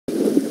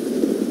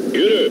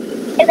Yürü.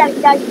 Neden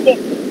bir daha gitti?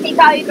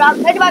 KV1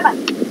 hadi bay bay.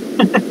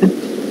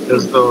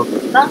 Hızlı ol.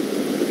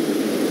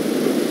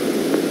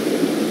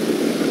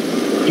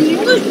 Bir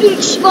sürü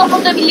kişi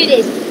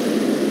patlatabiliriz.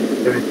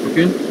 Evet,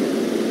 bugün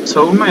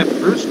savunma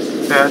yapıyoruz.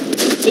 Evet.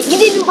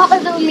 Gidelim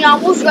patlatalım ya,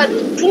 boş ver.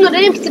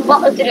 Şunların hepsini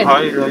patlatırız.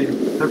 Hayır.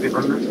 Tabii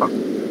bana bak.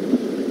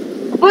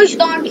 5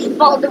 tane kişi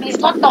patlatabiliriz.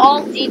 Hatta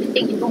 6, 7,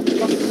 8, 9.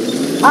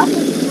 Hadi.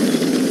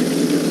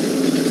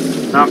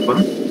 Ne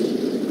yapalım?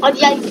 Hadi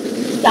gel.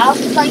 Ya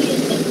buradan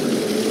gidelim.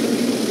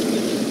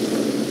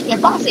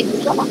 Yaparsak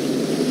biz ama.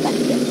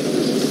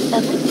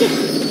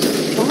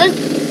 Olur.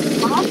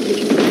 Aha.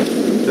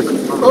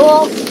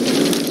 Oh.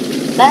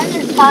 Ben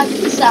de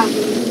takipçisem.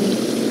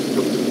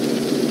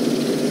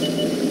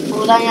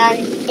 Buradan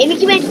yani.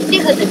 M2 metre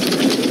kadar.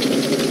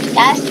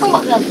 Gelsin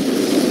bakalım.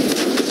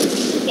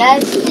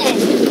 Gelsin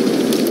yani.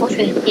 Boş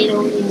ver. Gel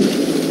oğlum.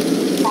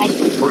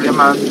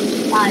 Kocaman.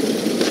 Hadi.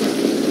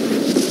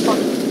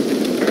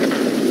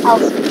 Al.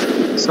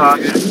 Sağa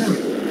görünüyor mu?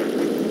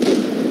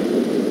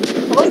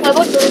 Boş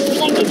ver.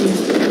 Önümüzden geliyor.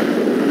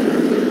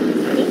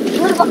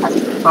 Dur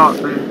bakalım. Sağ.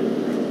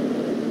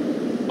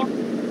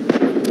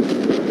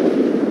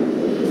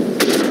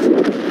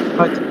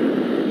 Hadi.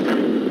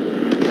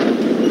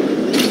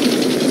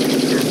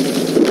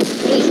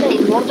 Neyse.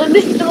 Orada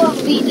bir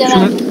sürü bilgiler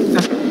var.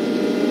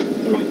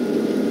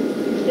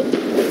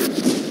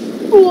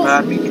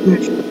 Mermi gidiyor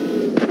işte.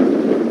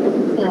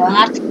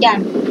 Artık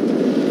gelme.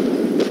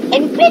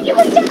 Peki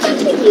bu tekrar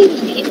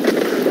çekeyim.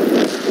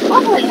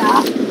 Baba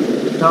ya.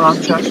 Tamam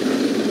çak.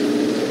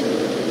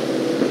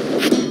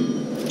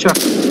 Çak.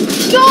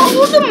 Ya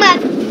vurdum ben.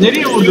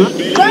 Nereye vurdun?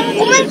 Ben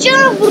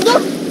kumançaya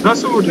vurdum.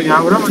 Nasıl vurdun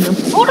ya? Vuramadım.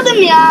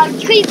 Vurdum ya.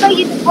 Kayıttan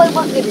gidip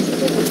bakarız.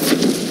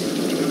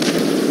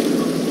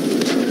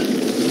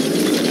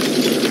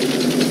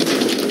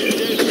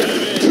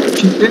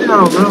 Kilitledin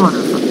ama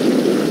vuramadın.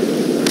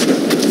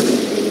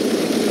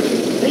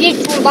 Hiç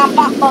buradan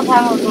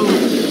patlatamadım.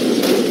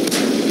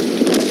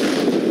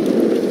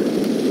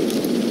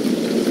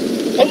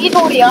 Git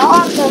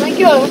oraya. Sana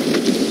gör.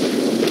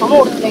 Ama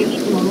orada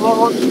gitme.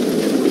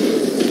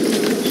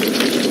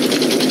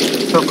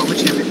 Topumu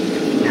çevir.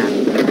 Yani.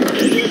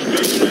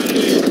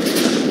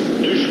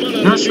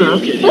 Nasıl?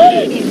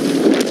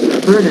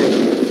 Böyle.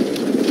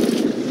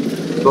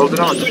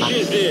 Dolduramadım ben.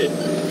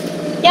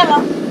 Gel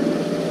lan.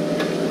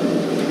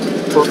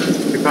 Çok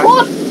birkaç.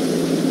 Vur.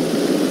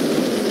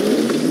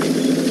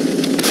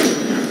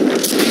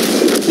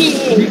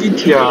 Bir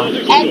git ya.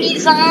 Emin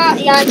sana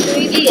yani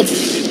böyle değil.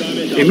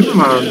 Emin mi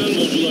var?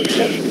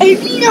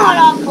 Emin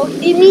alakalı.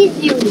 Emin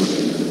diyorum.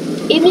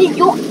 Emin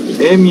yok.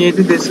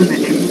 M7 desene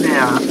Emine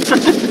ya.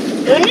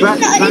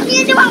 Önümde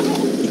Emin'i var.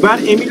 Ben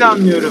Emin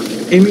anlıyorum.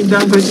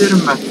 Emin'den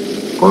kaçarım ben.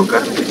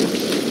 Korkarım.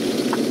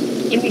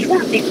 Emin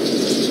var.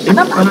 Emin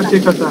bana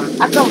tek atar.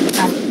 Atalım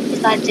sen.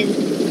 Sadece.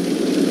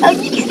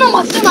 Ay git şuna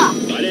baksana.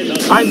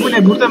 Ay bu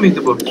ne? Burada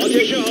mıydı bu?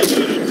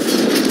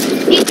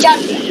 Hiç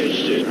çarptı.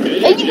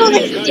 Ay git ona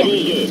gideceğim.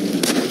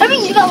 Tabii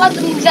ki şuna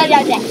baktım güzel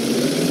yerde.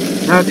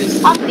 Neredeyiz?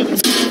 Aferin.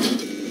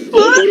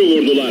 Motoru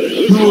vurdular.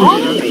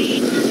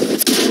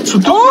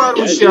 Sütun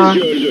varmış ya.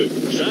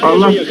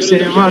 Allah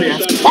senin var ya.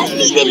 Ben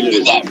de gidelim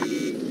dedim.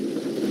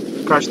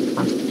 Kaçtı.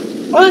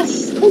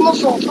 Öf, bu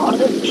nasıl oldu?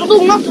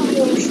 Suda nasıl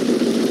oluyormuş?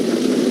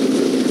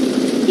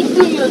 Hiç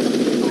bilmiyordum.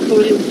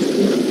 Böyle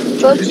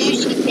çok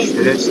yüz gitmesin.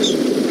 Şerefsiz.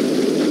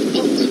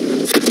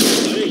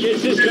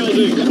 Hareketsiz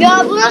kaldık.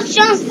 Ya bu nasıl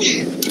şans?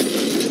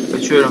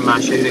 Kaçıyorum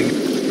ben şehre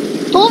gidip.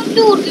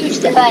 Topçu vurdu 3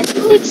 sefer.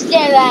 3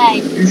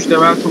 sefer. 3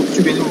 level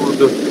topçu beni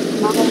vurdu.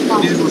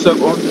 Biz vursak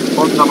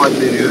 10 damaj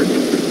veriyor.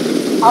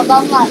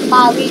 Adamlar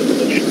mavi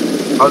indir.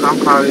 Adam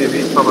kahveye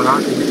bir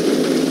babadan indir.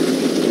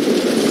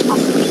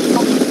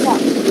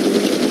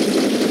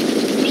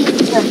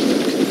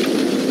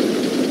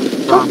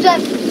 Çok güzel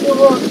bir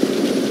bu.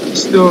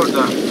 İşte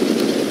orada.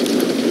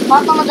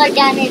 Patlamadan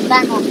gelmeyiz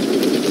ben oldum.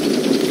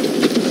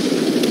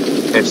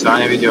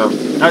 Efsane video.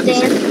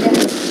 Neredesin?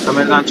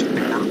 Kameradan çıktık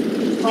ya.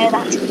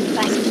 Kameradan çıktık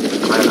ben.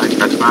 Kameradan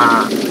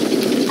kaçma.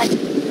 Hadi.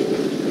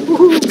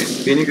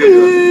 Beni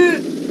görüyor.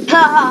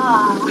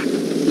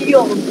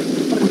 Biliyorum.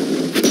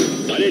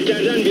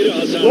 Paletlerden biri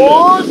hasarlı.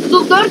 Ooo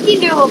su 4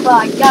 geliyor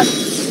baba. Gel.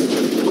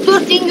 Bu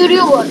 4 seni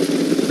görüyor bu.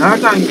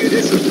 Nereden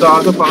görüyor? Şu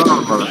dağda falan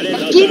olmalı.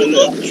 Geri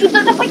git. Şu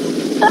tarafa git.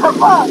 Şu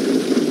tarafa.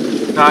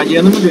 Ha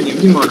yanımı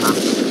döneyim değil mi oradan?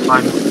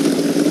 Aynen.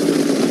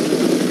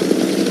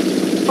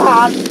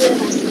 Aa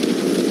dönmez.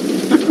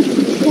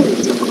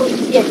 Çok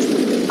korkuyor.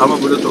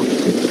 Ama burada topçu.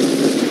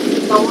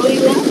 Ne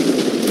oluyor?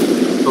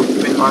 Topçu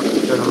benim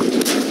arkadaşlarım.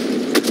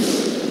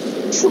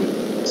 Şu.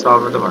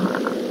 Savruldu bana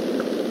herhalde.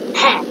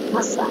 He.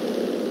 Nasıl?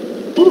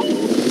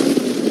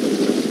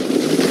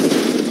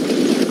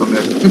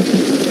 Çıkamıyorum.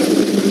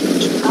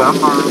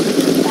 Çıkamam.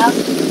 Ya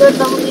dört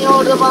damlıyor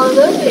orada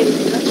balığı öyle.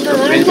 İşte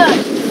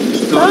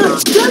orada.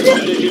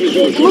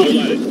 Paletimizi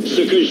uçurdular.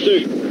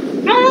 Sıkıştık.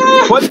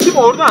 Polisim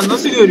oradan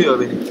nasıl görüyor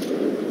beni?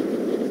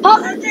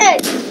 Patladı.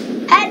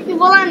 Help me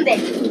falan de.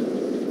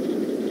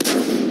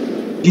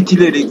 Git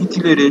ileri, git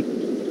ileri.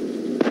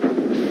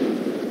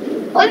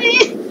 Hadi.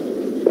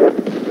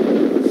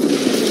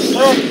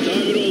 Tamir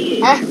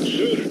oldu. Heh.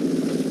 Sür.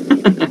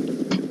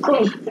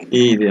 Konuştuk.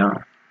 İyiydi ya.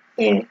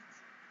 Evet.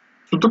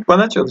 Tutuk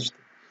bana çalıştı.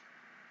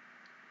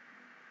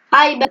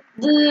 Hay be.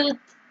 Dıt.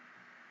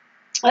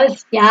 Öf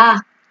ya.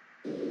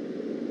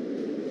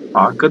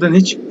 Arkada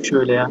ne çıkmış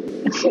öyle ya?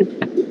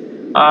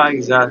 Aa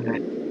güzel.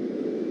 Evet.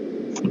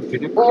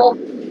 Gülük. Hop.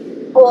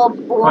 Hop.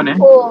 O Hop. ne?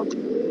 Hop.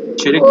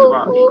 Çelik mi Hop.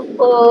 var? Hop.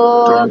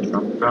 Hop. Dön,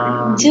 dön,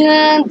 dön.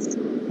 Dıt.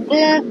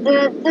 Dıt.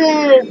 Dıt.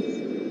 Dıt.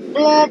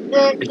 Dıt.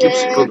 Dıt. Ekip Dıt.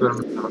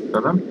 skorlarımıza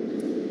bakalım.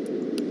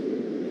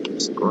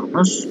 Ekip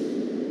skorumuz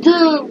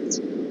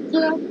Dıt.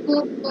 Dıt.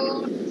 Dıt.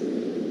 Dıt.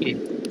 iyi.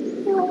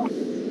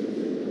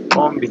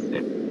 10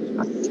 binde.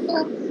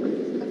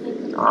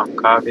 Tamam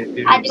kahve Hadi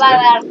birimizde. bay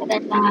bay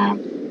arkadaşlar.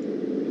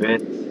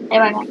 Evet. Bay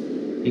bay.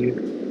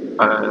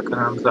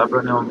 Kanalımıza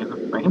abone olmayı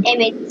unutmayın.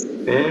 Evet.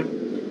 Ve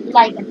Like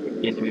atın.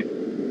 yeni bir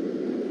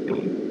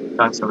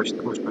Tan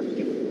Savaşı'nda buluşmak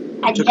üzere.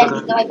 Hadi Hoşçakalın.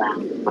 kendinize bay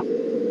bay.